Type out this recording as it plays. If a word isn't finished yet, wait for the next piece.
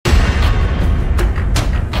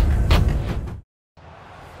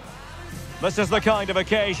This is the kind of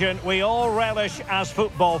occasion we all relish as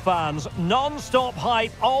football fans. Non-stop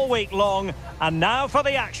hype all week long, and now for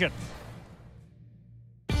the action.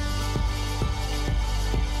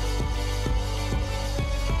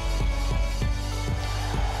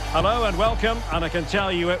 Hello and welcome, and I can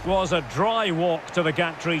tell you it was a dry walk to the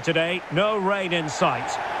gantry today. No rain in sight.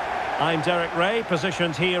 I'm Derek Ray,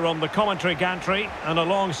 positioned here on the commentary gantry, and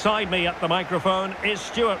alongside me at the microphone is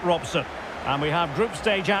Stuart Robson. And we have group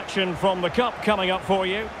stage action from the Cup coming up for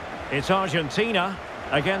you. It's Argentina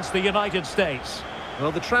against the United States.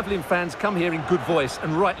 Well, the travelling fans come here in good voice,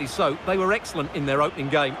 and rightly so. They were excellent in their opening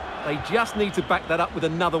game. They just need to back that up with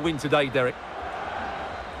another win today, Derek.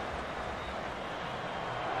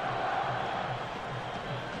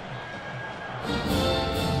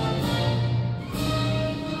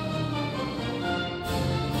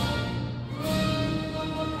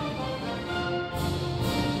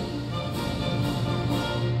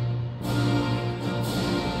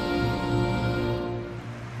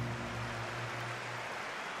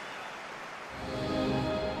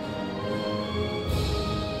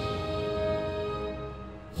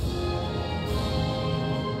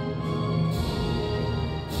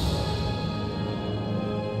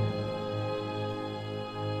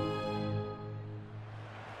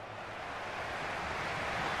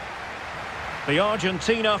 The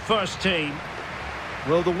Argentina first team.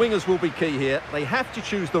 Well, the wingers will be key here. They have to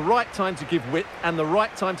choose the right time to give width and the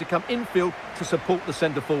right time to come infield to support the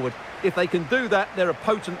centre forward. If they can do that, they're a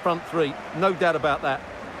potent front three. No doubt about that.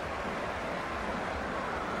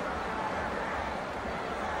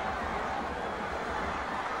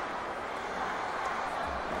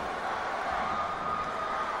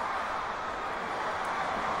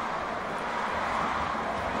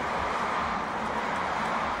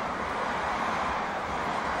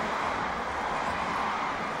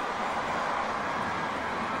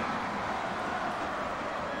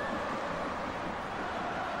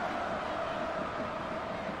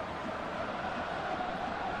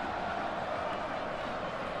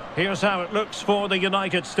 Here's how it looks for the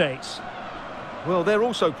United States. Well, they're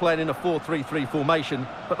also playing in a 4-3-3 formation,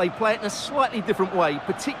 but they play it in a slightly different way,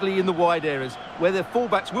 particularly in the wide areas, where their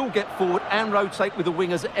fullbacks will get forward and rotate with the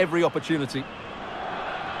wingers at every opportunity.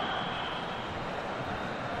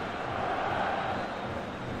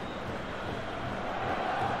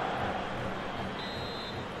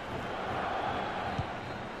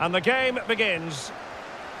 And the game begins.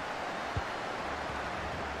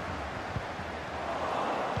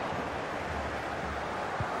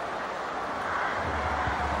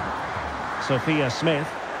 Sophia Smith.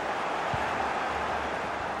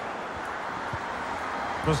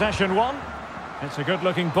 Possession one. It's a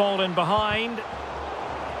good-looking ball in behind.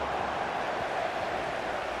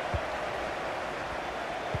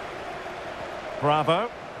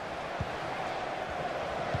 Bravo.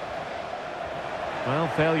 Well,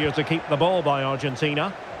 failure to keep the ball by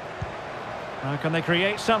Argentina. Now can they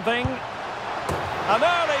create something? An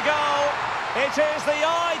early goal. It is the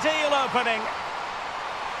ideal opening.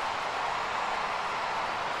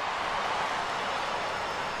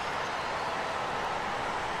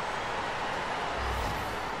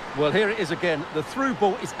 Well, here it is again. The through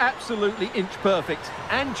ball is absolutely inch perfect.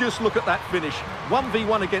 And just look at that finish.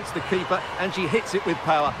 1v1 against the keeper, and she hits it with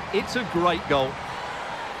power. It's a great goal.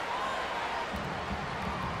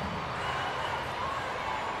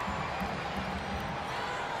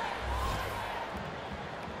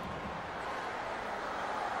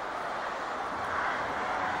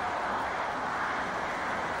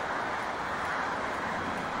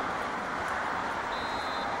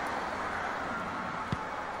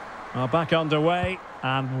 Well, back underway,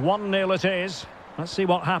 and 1-0 it is. Let's see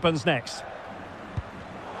what happens next.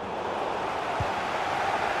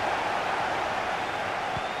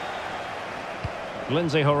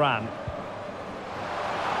 Lindsay Horan.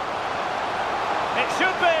 It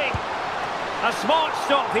should be! A smart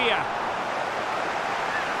stop here.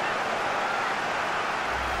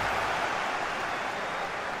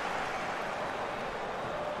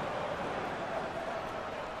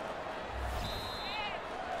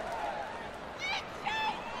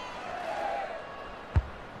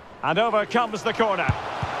 And over comes the corner.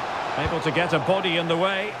 Able to get a body in the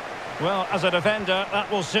way. Well, as a defender, that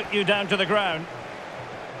will sit you down to the ground.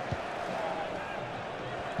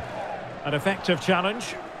 An effective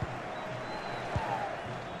challenge.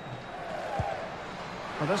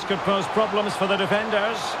 Well, this could pose problems for the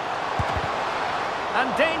defenders.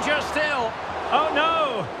 And danger still. Oh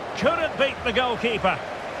no! Couldn't beat the goalkeeper.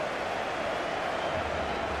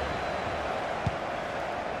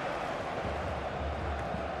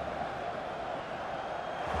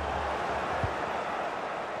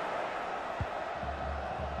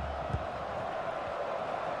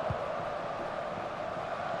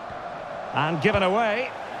 And given away.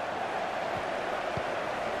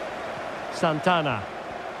 Santana.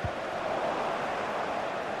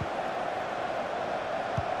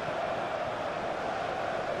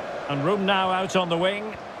 And room now out on the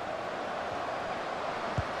wing.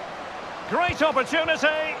 Great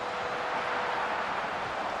opportunity.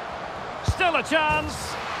 Still a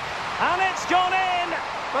chance. And it's gone in.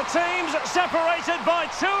 The team's separated by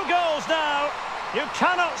 2 goals now. You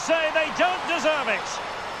cannot say they don't deserve it.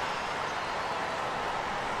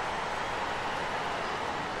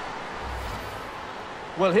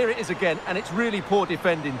 Well, here it is again, and it's really poor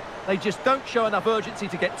defending. They just don't show enough urgency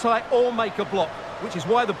to get tight or make a block, which is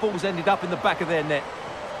why the ball's ended up in the back of their net.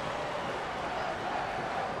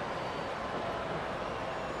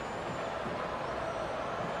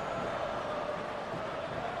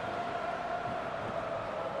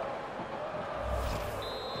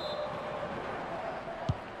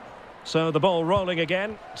 So the ball rolling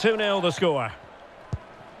again. 2-0 the score.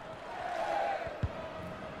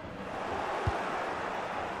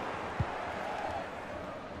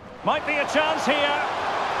 Might be a chance here.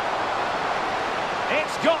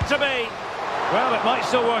 It's got to be. Well, it might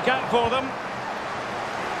still work out for them.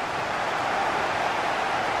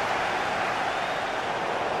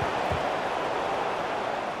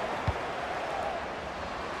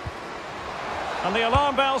 And the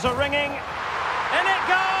alarm bells are ringing. In it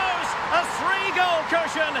goes! A 3-goal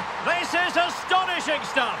cushion. This is astonishing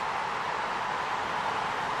stuff.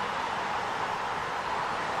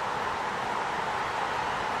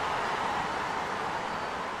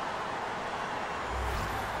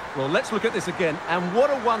 Well, let's look at this again, and what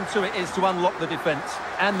a 1-2 it is to unlock the defence.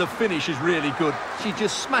 And the finish is really good. She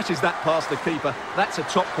just smashes that past the keeper. That's a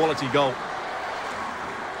top-quality goal.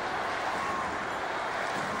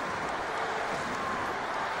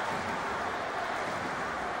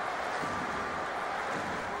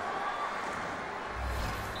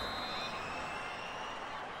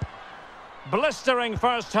 Blistering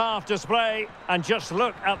first half display, and just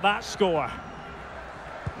look at that score.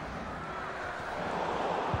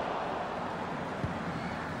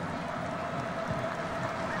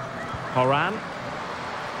 Horan.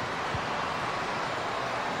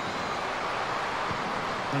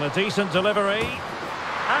 And a decent delivery.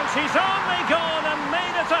 And she's only gone and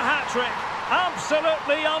made it a hat-trick.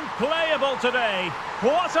 Absolutely unplayable today.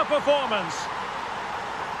 What a performance.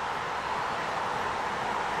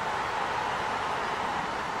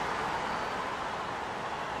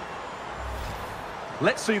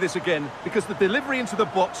 Let's see this again, because the delivery into the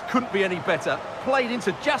box couldn't be any better. Played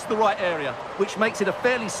into just the right area, which makes it a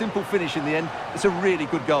fairly simple finish in the end. It's a really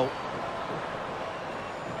good goal.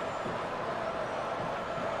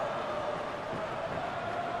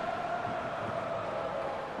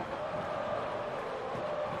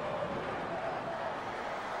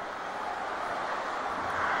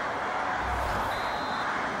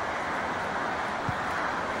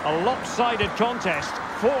 A lopsided contest,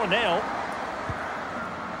 4-0.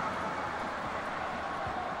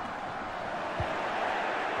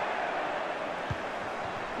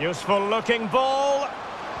 Useful looking ball.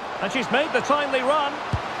 And she's made the timely run.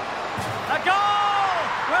 A goal!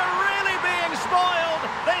 We're really being spoiled.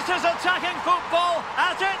 This is attacking football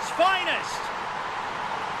at its finest.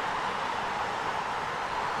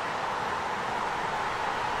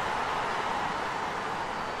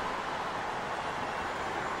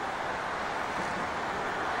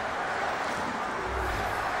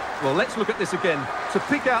 Well, let's look at this again. To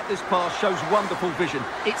pick out this pass shows wonderful vision.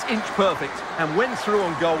 It's inch perfect. And when through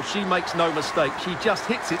on goal, she makes no mistake. She just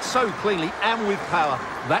hits it so cleanly and with power.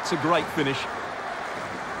 That's a great finish.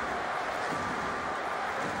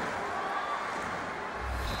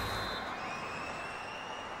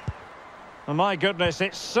 Oh my goodness,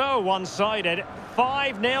 it's so one-sided.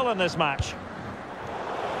 5-0 in this match.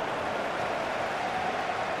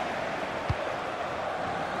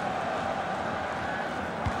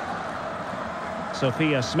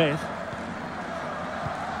 Sophia Smith.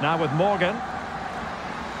 Now with Morgan.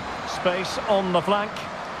 Space on the flank.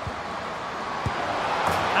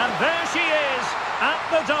 And there she is, at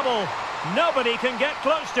the double. Nobody can get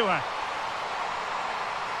close to her.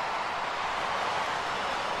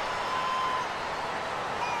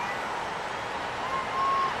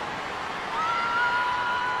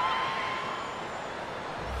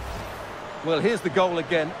 Well, here's the goal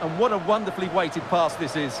again, and what a wonderfully weighted pass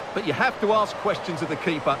this is. But you have to ask questions of the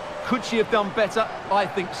keeper. Could she have done better? I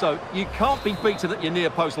think so. You can't be beaten at your near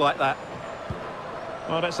post like that.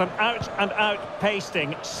 Well, it's an out-and-out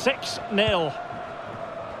pasting. 6-0.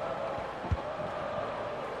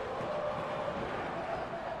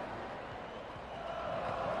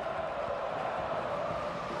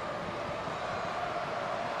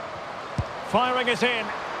 Firing it in.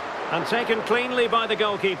 And taken cleanly by the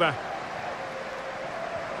goalkeeper.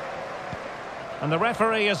 And the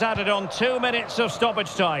referee has added on 2 minutes of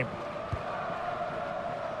stoppage time.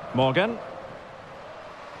 Morgan.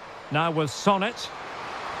 Now with Sonnet.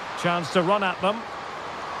 Chance to run at them.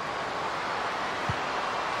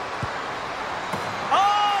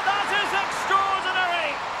 Oh, that is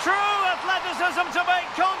extraordinary! True athleticism to make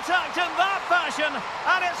contact in that fashion,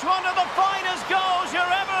 and it's one of the finest goals you're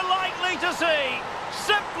ever likely to see.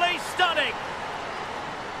 Simply stunning.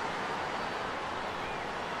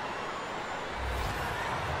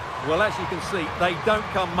 Well, as you can see, they don't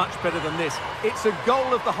come much better than this. It's a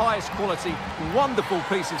goal of the highest quality. Wonderful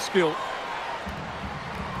piece of skill.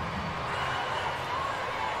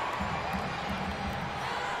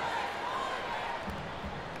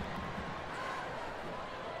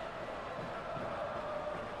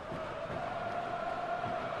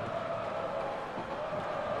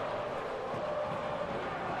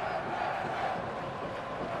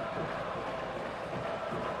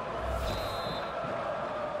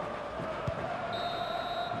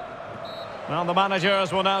 Well, the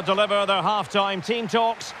managers will now deliver their half-time team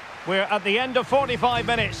talks. We're at the end of 45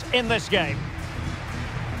 minutes in this game.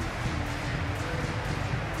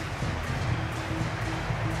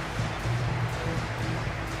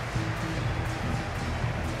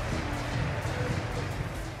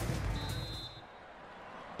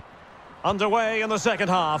 Underway in the second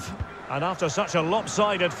half. And after such a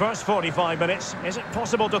lopsided first 45 minutes, is it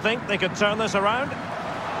possible to think they could turn this around?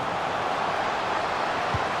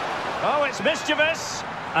 Oh, it's mischievous.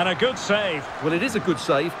 And a good save. Well, it is a good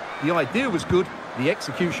save. The idea was good, the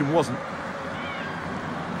execution wasn't.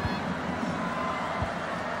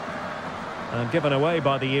 And given away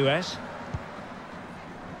by the US.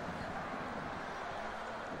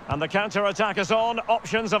 And the counter-attack is on.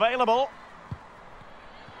 Options available.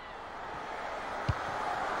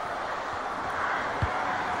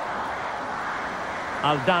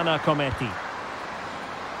 Aldana Cometi.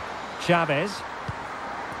 Chavez.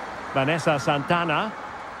 Vanessa Santana.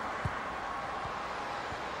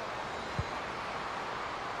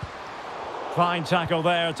 Fine tackle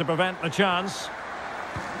there to prevent the chance.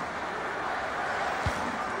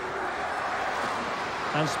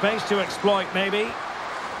 And space to exploit, maybe.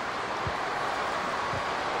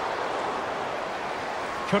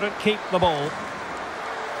 Couldn't keep the ball.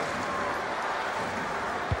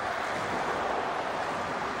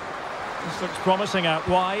 This looks promising out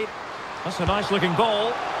wide. That's a nice-looking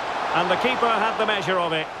ball. And the keeper had the measure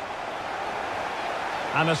of it.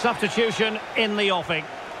 And a substitution in the offing.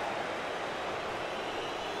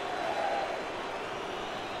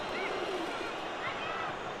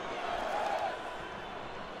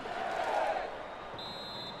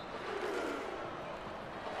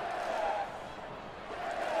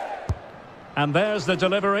 And there's the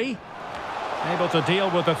delivery. Able to deal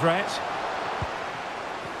with the threat.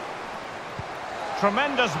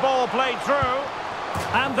 Tremendous ball played through.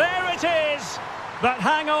 And there it is. But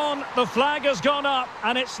hang on, the flag has gone up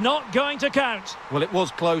and it's not going to count. Well, it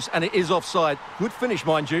was close and it is offside. Good finish,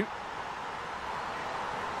 mind you.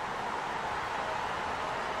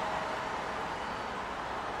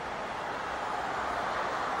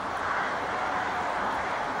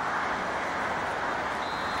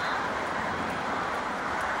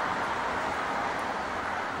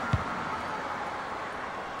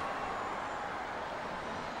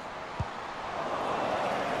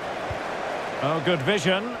 Oh, good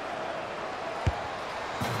vision. And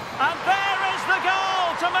there is the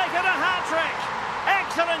goal to make it a hat-trick.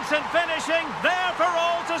 Excellence in finishing, there for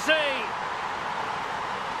all to see.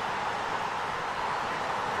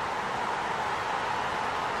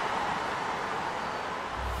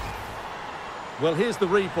 Well, here's the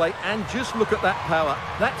replay, and just look at that power.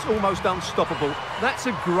 That's almost unstoppable. That's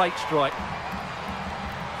a great strike.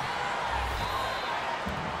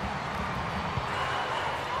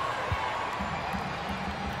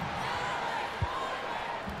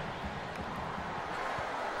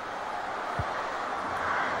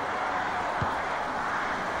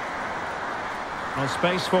 And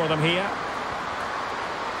space for them here.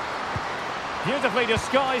 Beautifully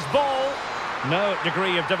disguised ball. No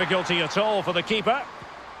degree of difficulty at all for the keeper.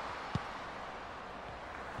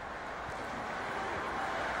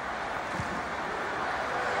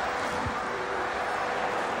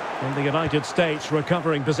 And the United States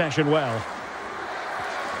recovering possession well.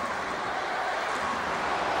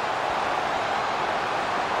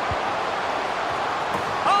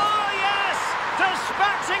 Oh, yes!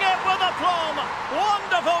 Dispatching it with aplomb.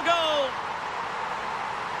 Wonderful goal.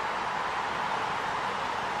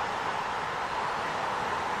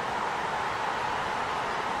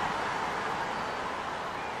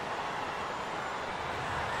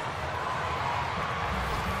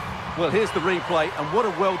 Well, here's the replay, and what a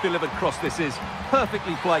well-delivered cross this is.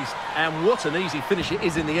 Perfectly placed, and what an easy finish it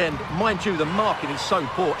is in the end. Mind you, the marking is so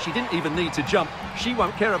poor, she didn't even need to jump. She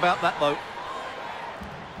won't care about that, though.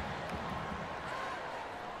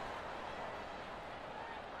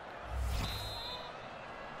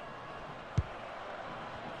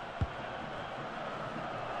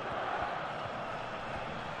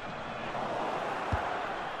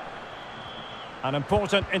 An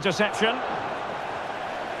important interception.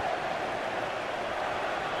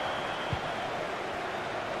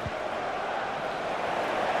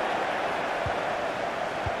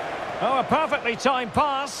 Oh, a perfectly timed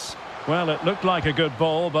pass. Well, it looked like a good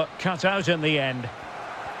ball, but cut out in the end.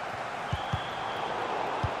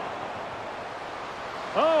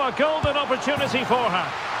 Oh, a golden opportunity for her.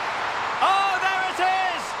 Oh, there it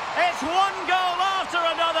is! It's one goal after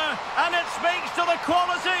another, and it speaks to the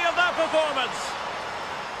quality of their performance.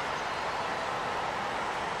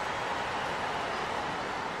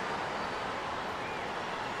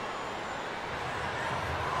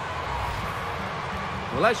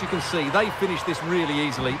 Well, as you can see, they finish this really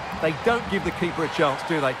easily. They don't give the keeper a chance,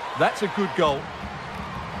 do they? That's a good goal.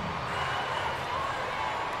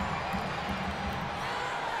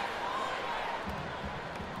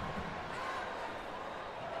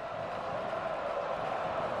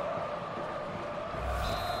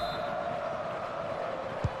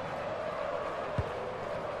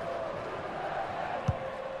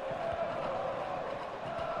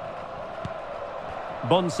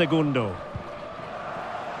 Bon segundo.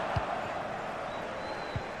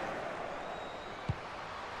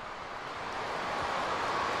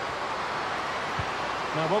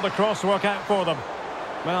 Now, will the cross work out for them?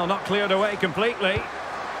 Well, not cleared away completely.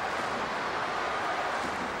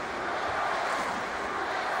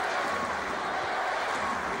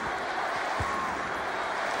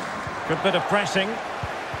 Good bit of pressing.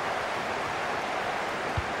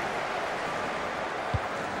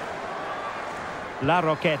 La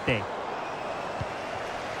Roquette.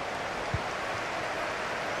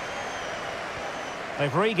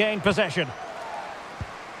 They've regained possession.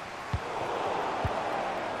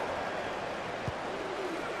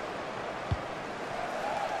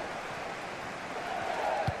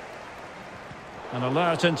 An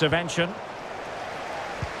alert intervention.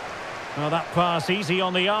 Oh, that pass easy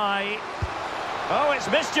on the eye. Oh,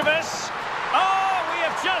 it's mischievous. Oh, we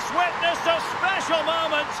have just witnessed a special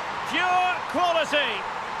moment. Pure quality.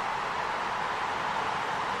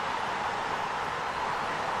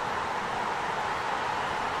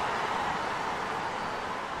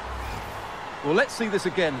 Well, let's see this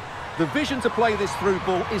again. The vision to play this through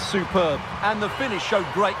ball is superb, and the finish showed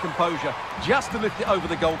great composure. Just to lift it over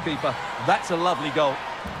the goalkeeper. That's a lovely goal.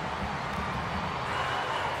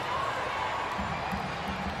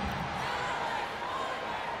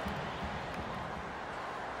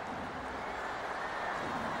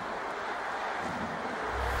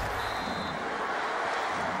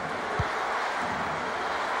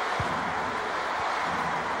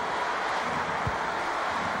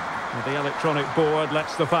 The electronic board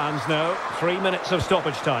lets the fans know. 3 minutes of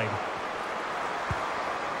stoppage time.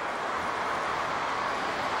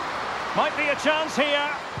 Might be a chance here.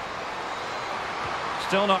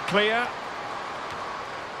 Still not clear.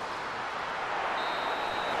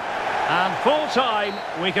 And full time,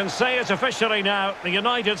 we can say it officially now. The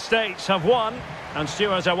United States have won. And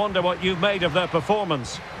Stuart, I wonder what you've made of their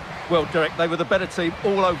performance. Well, Derek, they were the better team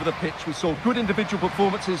all over the pitch. We saw good individual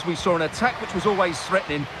performances. We saw an attack which was always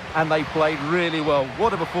threatening, and they played really well.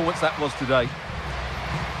 What a performance that was today.